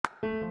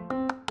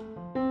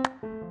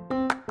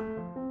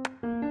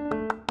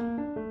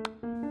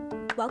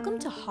Welcome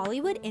to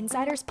Hollywood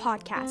Insiders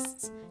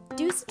Podcasts.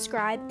 Do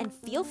subscribe and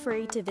feel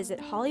free to visit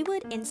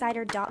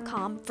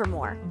HollywoodInsider.com for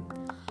more.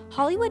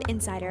 Hollywood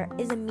Insider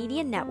is a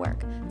media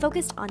network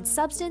focused on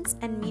substance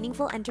and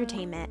meaningful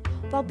entertainment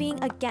while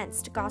being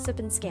against gossip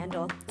and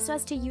scandal, so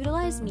as to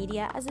utilize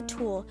media as a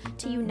tool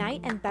to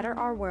unite and better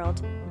our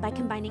world by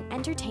combining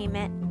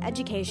entertainment,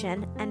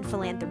 education, and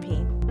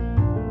philanthropy.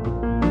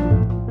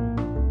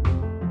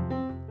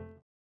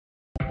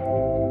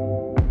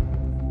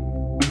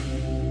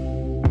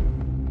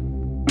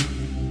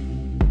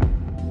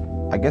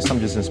 I guess I'm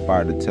just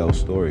inspired to tell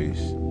stories.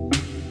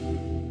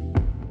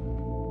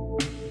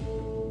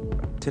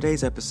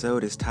 Today's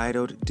episode is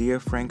titled Dear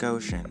Frank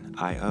Ocean,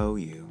 I Owe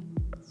You,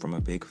 from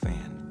a big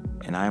fan.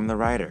 And I am the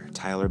writer,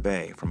 Tyler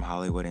Bay, from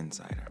Hollywood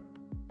Insider.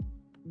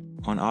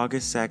 On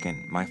August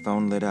 2nd, my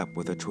phone lit up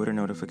with a Twitter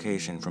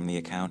notification from the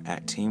account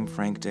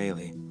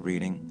 @TeamFrankDaily,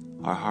 reading,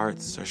 "Our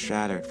hearts are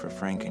shattered for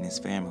Frank and his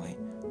family.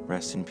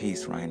 Rest in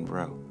peace, Ryan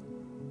Breaux."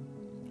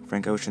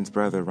 Frank Ocean's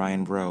brother,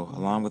 Ryan Breaux,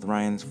 along with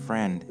Ryan's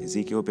friend,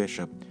 Ezekiel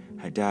Bishop,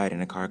 had died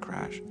in a car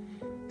crash.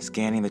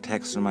 Scanning the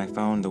text on my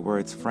phone, the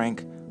words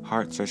 "Frank,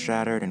 hearts are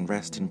shattered and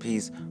rest in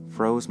peace"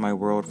 froze my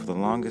world for the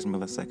longest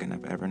millisecond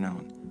I've ever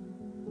known.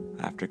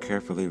 After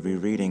carefully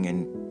rereading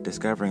and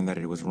discovering that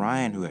it was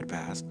Ryan who had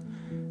passed,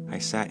 I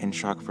sat in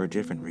shock for a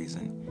different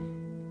reason.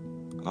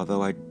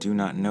 Although I do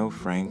not know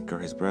Frank or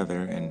his brother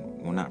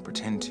and will not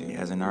pretend to,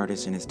 as an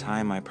artist in his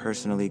time, I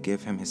personally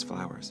give him his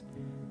flowers.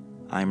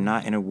 I am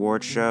not an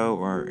award show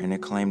or an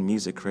acclaimed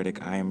music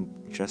critic. I am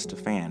just a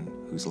fan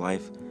whose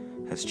life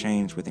has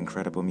changed with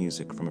incredible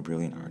music from a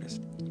brilliant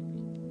artist.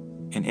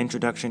 An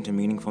introduction to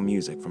meaningful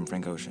music from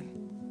Frank Ocean.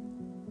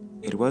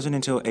 It wasn't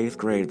until 8th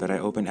grade that I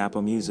opened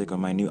Apple Music on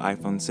my new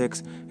iPhone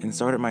 6 and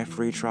started my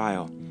free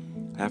trial.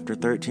 After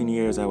 13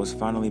 years, I was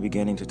finally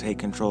beginning to take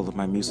control of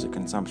my music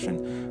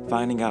consumption,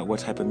 finding out what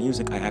type of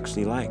music I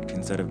actually liked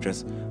instead of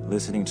just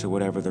listening to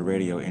whatever the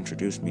radio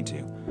introduced me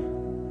to.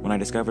 When I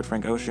discovered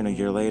Frank Ocean a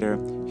year later,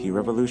 he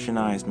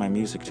revolutionized my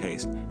music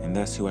taste and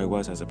thus who I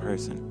was as a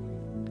person.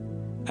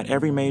 At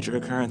every major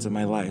occurrence of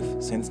my life,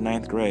 since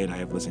 9th grade, I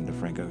have listened to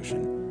Frank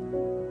Ocean.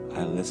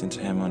 I listened to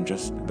him on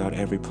just about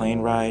every plane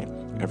ride,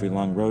 every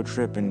long road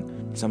trip,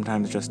 and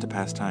sometimes just to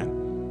pass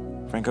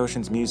time. Frank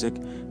Ocean's music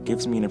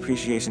gives me an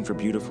appreciation for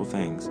beautiful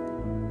things.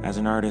 As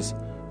an artist,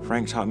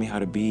 Frank taught me how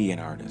to be an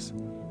artist.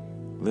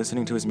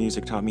 Listening to his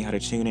music taught me how to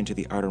tune into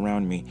the art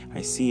around me.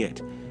 I see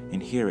it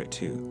and hear it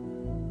too.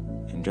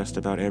 In just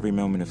about every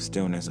moment of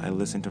stillness, I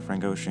listen to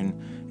Frank Ocean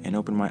and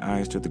open my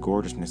eyes to the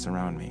gorgeousness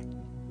around me.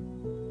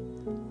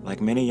 Like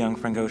many young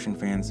Frank Ocean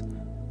fans,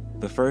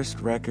 the first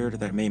record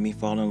that made me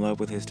fall in love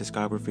with his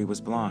discography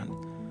was Blonde,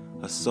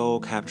 a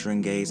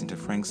soul-capturing gaze into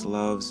Frank's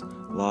loves,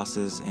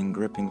 losses, and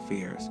gripping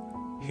fears.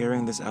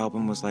 Hearing this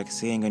album was like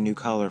seeing a new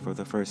color for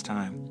the first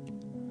time.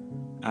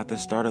 At the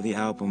start of the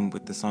album,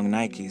 with the song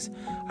Nikes,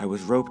 I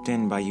was roped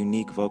in by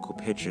unique vocal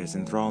pitches,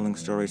 enthralling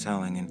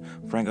storytelling, and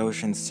Frank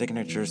Ocean's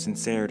signature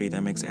sincerity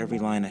that makes every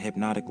line a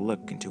hypnotic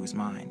look into his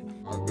mind.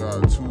 I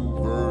got two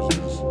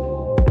versions.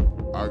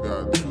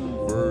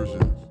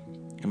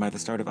 And by the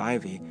start of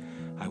Ivy,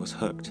 I was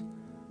hooked.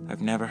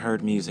 I've never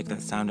heard music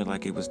that sounded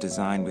like it was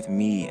designed with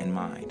me in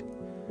mind.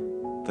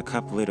 The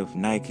couplet of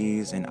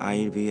Nikes and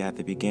Ivy at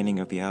the beginning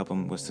of the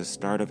album was the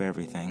start of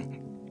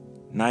everything.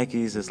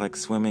 Nikes is like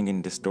swimming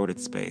in distorted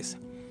space,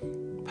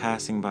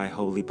 passing by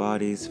holy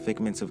bodies,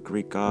 figments of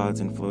Greek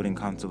gods, and floating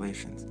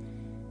constellations.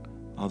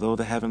 Although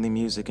the heavenly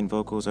music and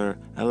vocals are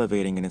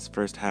elevating in its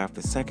first half,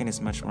 the second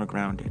is much more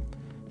grounded,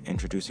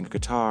 introducing a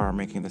guitar,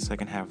 making the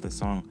second half of the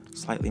song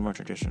slightly more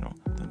traditional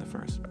than the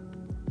first.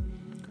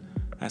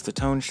 As the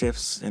tone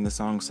shifts in the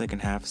song's second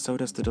half, so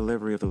does the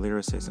delivery of the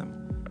lyricism.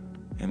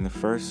 In the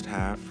first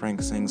half,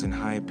 Frank sings in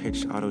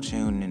high-pitched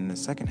auto-tune, and in the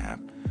second half,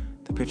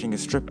 the pitching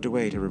is stripped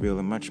away to reveal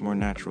a much more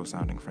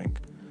natural-sounding Frank,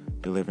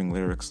 delivering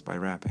lyrics by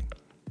rapping.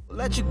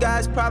 Let you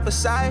guys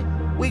prophesy,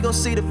 we gon'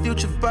 see the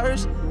future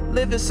first.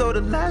 Living so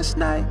the last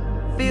night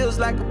feels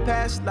like a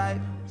past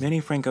life. Many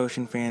Frank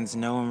Ocean fans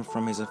know him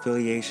from his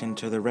affiliation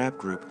to the rap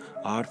group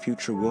Odd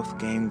Future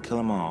Wolfgang Kill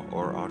 'Em All,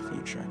 or Odd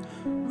Future,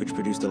 which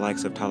produced the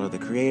likes of Tyler the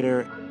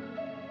Creator,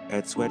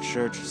 Ed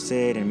Sweatshirt,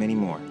 Sid, and many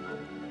more.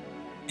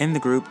 In the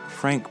group,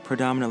 Frank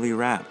predominantly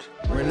rapped.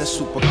 Rent a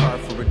supercar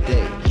for a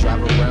day.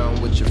 Drive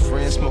around with your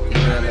friends, smoke a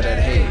gram of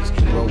that haze.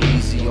 Roll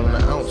easy on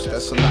the ounce,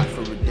 that's a lot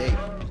for a day.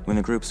 When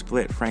the group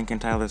split, Frank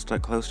and Tyler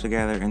stuck close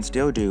together and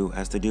still do,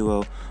 as the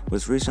duo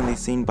was recently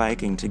seen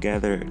biking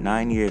together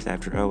 9 years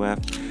after OF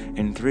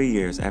and 3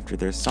 years after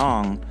their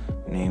song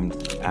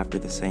named after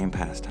the same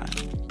pastime.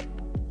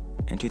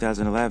 In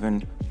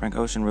 2011, Frank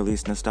Ocean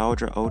released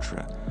Nostalgia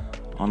Ultra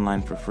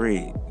online for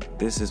free.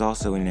 This is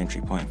also an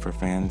entry point for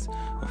fans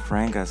of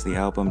Frank, as the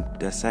album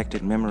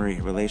dissected memory,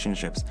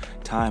 relationships,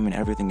 time, and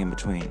everything in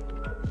between.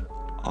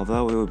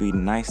 Although it would be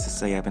nice to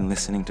say I've been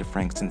listening to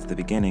Frank since the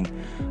beginning,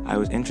 I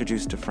was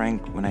introduced to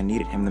Frank when I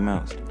needed him the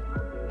most.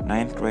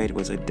 9th grade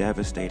was a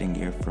devastating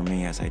year for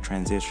me as I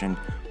transitioned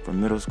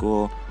from middle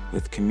school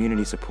with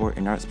community support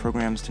and arts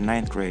programs to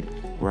 9th grade,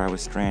 where I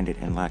was stranded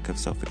in lack of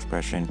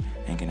self-expression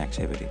and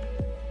connectivity.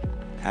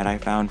 Had I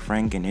found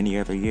Frank in any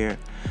other year,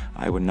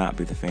 I would not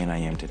be the fan I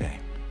am today.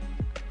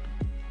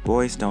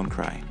 Boys Don't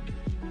Cry.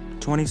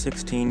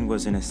 2016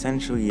 was an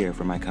essential year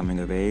for my coming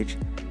of age.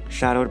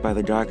 Shadowed by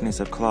the darkness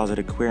of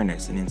closeted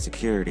queerness and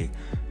insecurity,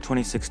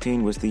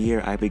 2016 was the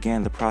year I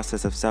began the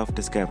process of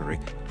self-discovery,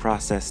 a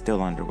process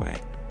still underway.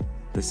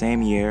 The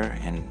same year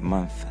and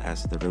month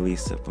as the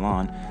release of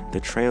Blonde, the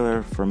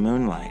trailer for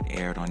Moonlight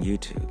aired on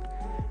YouTube.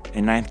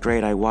 In 9th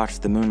grade, I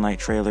watched the Moonlight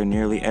trailer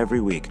nearly every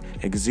week,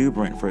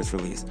 exuberant for its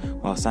release,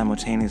 while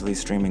simultaneously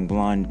streaming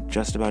Blonde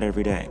just about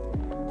every day.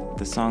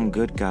 The song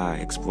Good Guy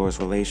explores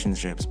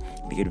relationships,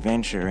 the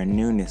adventure and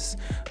newness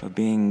of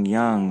being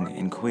young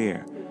and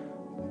queer.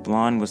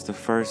 Blonde was the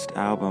first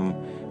album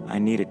I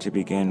needed to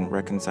begin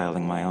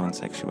reconciling my own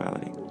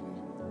sexuality.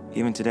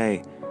 Even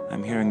today,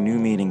 I'm hearing new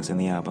meanings in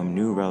the album,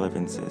 new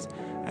relevances,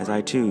 as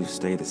I too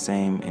stay the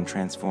same and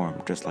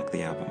transform just like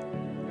the album.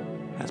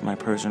 As my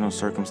personal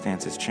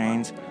circumstances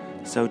change,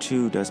 so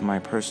too does my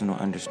personal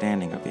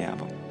understanding of the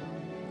album.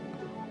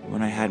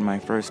 When I had my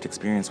first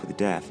experience with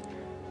death,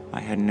 I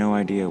had no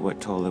idea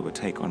what toll it would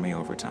take on me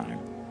over time.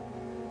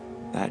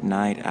 That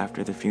night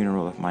after the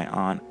funeral of my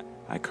aunt,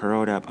 I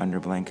curled up under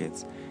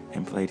blankets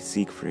and played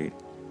Siegfried,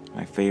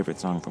 my favorite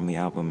song from the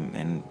album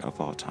and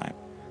of all time.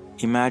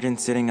 Imagine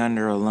sitting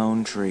under a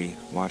lone tree,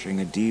 watching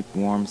a deep,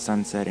 warm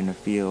sunset in a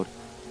field,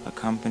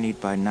 accompanied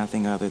by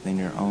nothing other than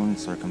your own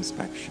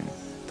circumspection.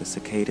 The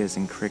cicadas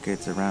and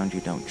crickets around you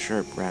don't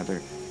chirp,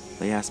 rather,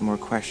 they ask more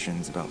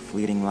questions about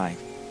fleeting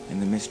life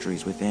and the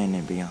mysteries within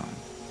and beyond.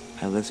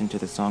 I listened to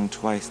the song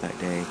twice that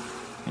day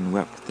and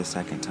wept the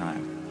second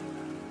time.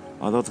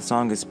 Although the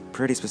song is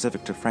pretty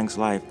specific to Frank's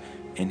life,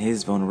 in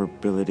his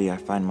vulnerability I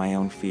find my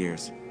own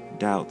fears,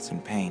 doubts,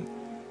 and pain.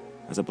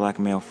 As a black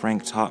male,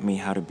 Frank taught me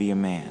how to be a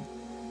man.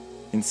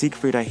 In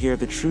Siegfried, I hear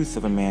the truth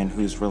of a man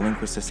who's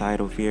relinquished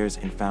societal fears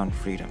and found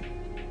freedom.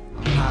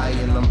 I'm high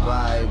and I'm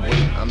by,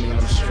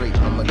 I'm straight.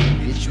 I'ma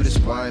get you the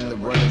spine, the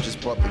runner just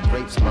bought the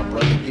grapes. My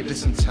brother, give it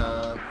some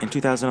time. In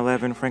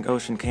 2011, Frank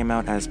Ocean came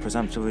out as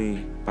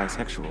presumptively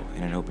bisexual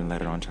in an open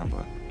letter on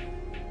Tumblr.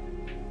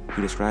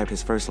 He described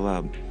his first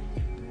love,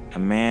 a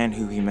man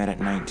who he met at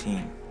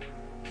 19.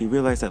 He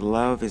realized that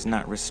love is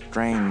not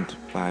restrained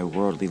by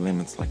worldly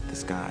limits like the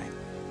sky.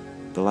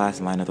 The last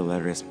line of the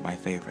letter is my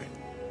favorite.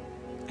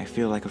 I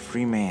feel like a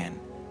free man.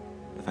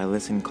 If I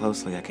listen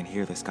closely, I can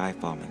hear the sky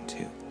falling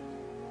too.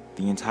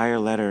 The entire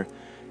letter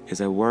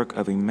is a work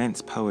of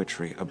immense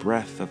poetry, a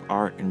breath of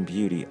art and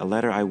beauty, a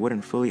letter I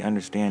wouldn't fully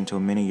understand till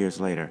many years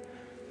later.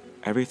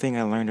 Everything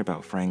I learned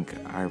about Frank,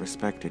 I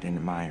respected and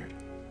admired.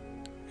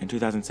 In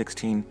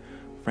 2016,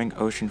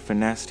 Frank Ocean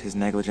finessed his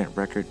negligent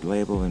record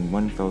label in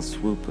one fell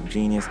swoop of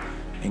genius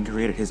and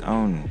created his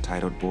own,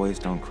 titled Boys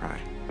Don't Cry.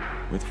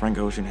 With Frank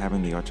Ocean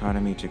having the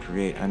autonomy to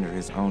create under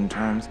his own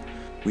terms,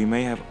 we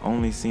may have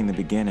only seen the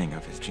beginning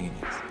of his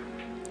genius.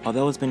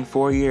 Although it's been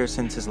 4 years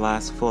since his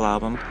last full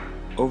album,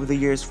 over the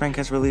years Frank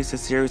has released a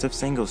series of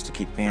singles to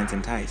keep fans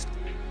enticed.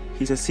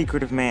 He's a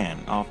secretive man,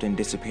 often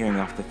disappearing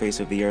off the face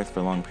of the earth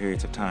for long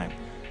periods of time.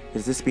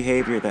 It's this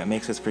behavior that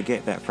makes us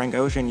forget that Frank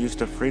Ocean used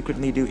to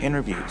frequently do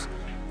interviews,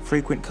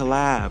 frequent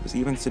collabs,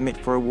 even submit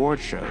for award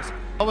shows.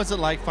 What was it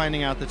like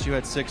finding out that you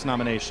had 6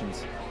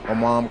 nominations? My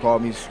mom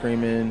called me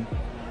screaming,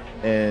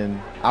 and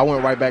I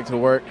went right back to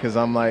work because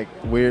I'm like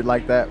weird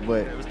like that,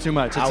 but It was too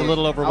much. It's a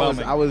little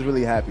overwhelming. I was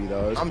really happy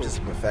though. I'm just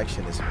a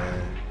perfectionist,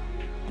 man.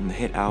 On the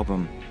hit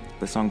album,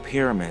 the song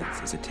Pyramids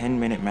is a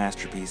 10-minute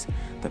masterpiece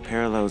that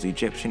parallels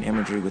Egyptian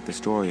imagery with the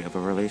story of a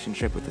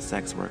relationship with a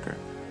sex worker.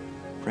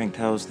 Frank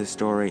tells this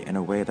story in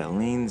a way that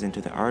leans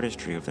into the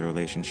artistry of the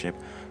relationship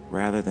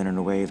rather than in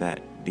a way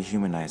that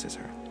dehumanizes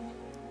her.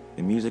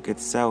 The music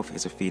itself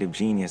is a feat of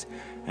genius,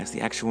 as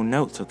the actual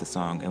notes of the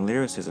song and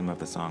lyricism of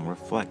the song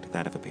reflect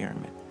that of a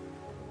pyramid.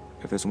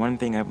 If there's one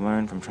thing I've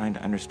learned from trying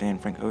to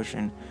understand Frank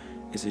Ocean,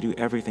 is to do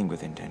everything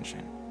with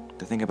intention,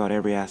 to think about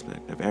every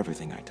aspect of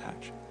everything I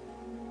touch.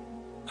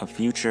 A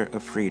future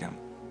of freedom.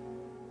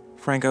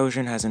 Frank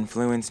Ocean has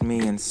influenced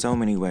me in so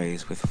many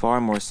ways, with far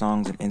more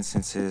songs and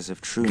instances of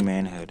true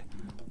manhood.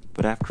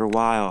 But after a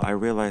while, I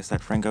realized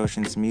that Frank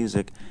Ocean's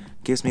music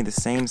gives me the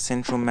same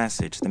central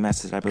message, the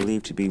message I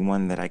believe to be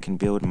one that I can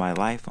build my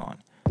life on.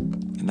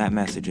 And that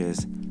message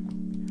is,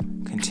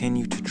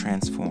 continue to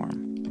transform.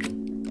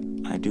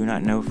 I do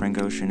not know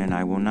Frank Ocean, and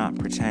I will not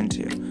pretend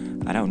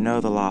to. I don't know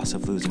the loss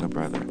of losing a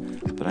brother,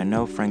 but I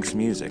know Frank's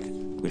music,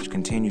 which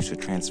continues to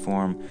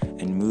transform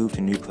and move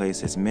to new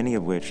places, many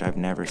of which I've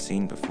never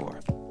seen before.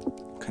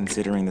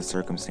 Considering the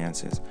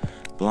circumstances,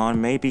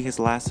 Blonde may be his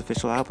last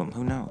official album,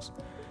 who knows?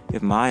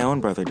 If my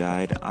own brother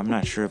died, I'm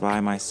not sure if I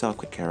myself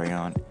could carry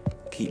on,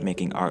 keep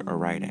making art or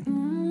writing.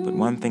 But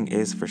one thing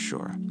is for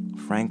sure,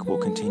 Frank will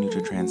continue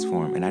to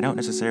transform, and I don't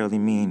necessarily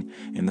mean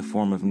in the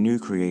form of new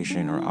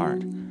creation or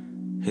art.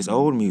 His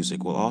old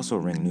music will also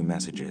ring new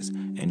messages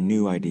and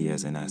new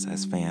ideas in us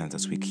as fans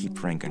as we keep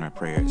Frank in our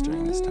prayers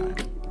during this time.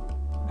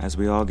 As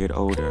we all get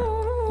older,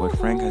 what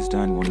Frank has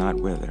done will not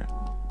wither.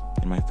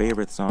 In my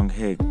favorite song,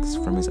 Higgs,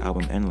 from his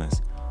album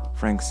Endless,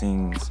 Frank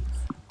sings,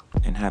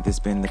 "And had this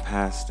been the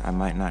past, I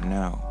might not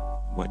know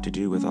what to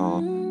do with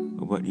all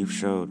what you've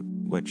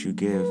showed, what you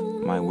give,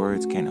 my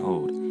words can't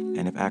hold.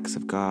 And if acts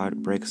of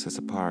God breaks us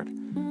apart,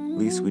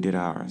 least we did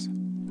ours."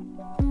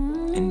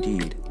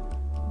 Indeed,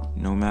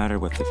 no matter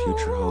what the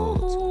future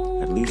holds,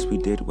 at least we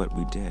did what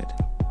we did.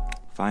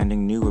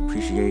 Finding new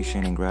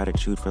appreciation and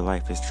gratitude for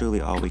life is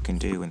truly all we can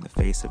do in the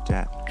face of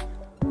death.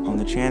 On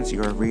the chance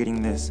you are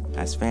reading this,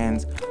 as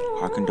fans,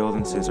 our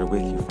condolences are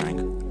with you,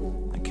 Frank.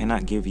 I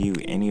cannot give you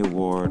any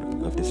award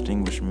of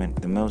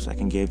distinguishment. The most I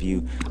can give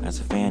you as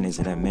a fan is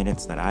the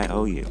minutes that I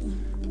owe you.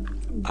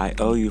 I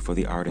owe you for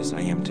the artist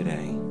I am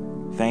today.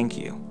 Thank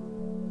you.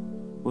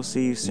 We'll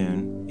see you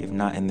soon, if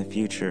not in the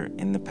future,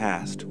 in the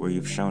past, where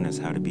you've shown us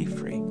how to be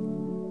free.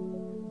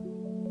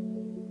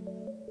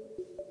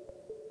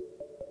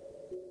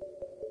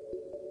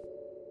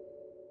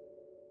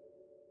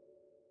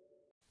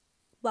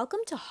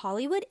 Welcome to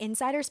Hollywood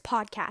Insiders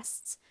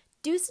Podcasts.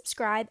 Do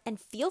subscribe and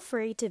feel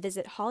free to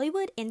visit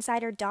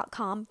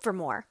HollywoodInsider.com for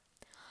more.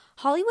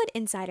 Hollywood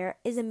Insider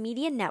is a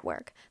media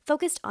network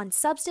focused on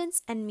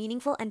substance and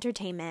meaningful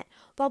entertainment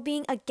while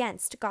being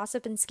against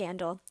gossip and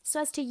scandal, so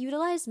as to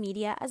utilize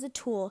media as a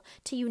tool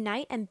to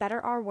unite and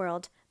better our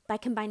world by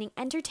combining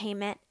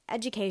entertainment,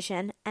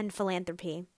 education, and philanthropy.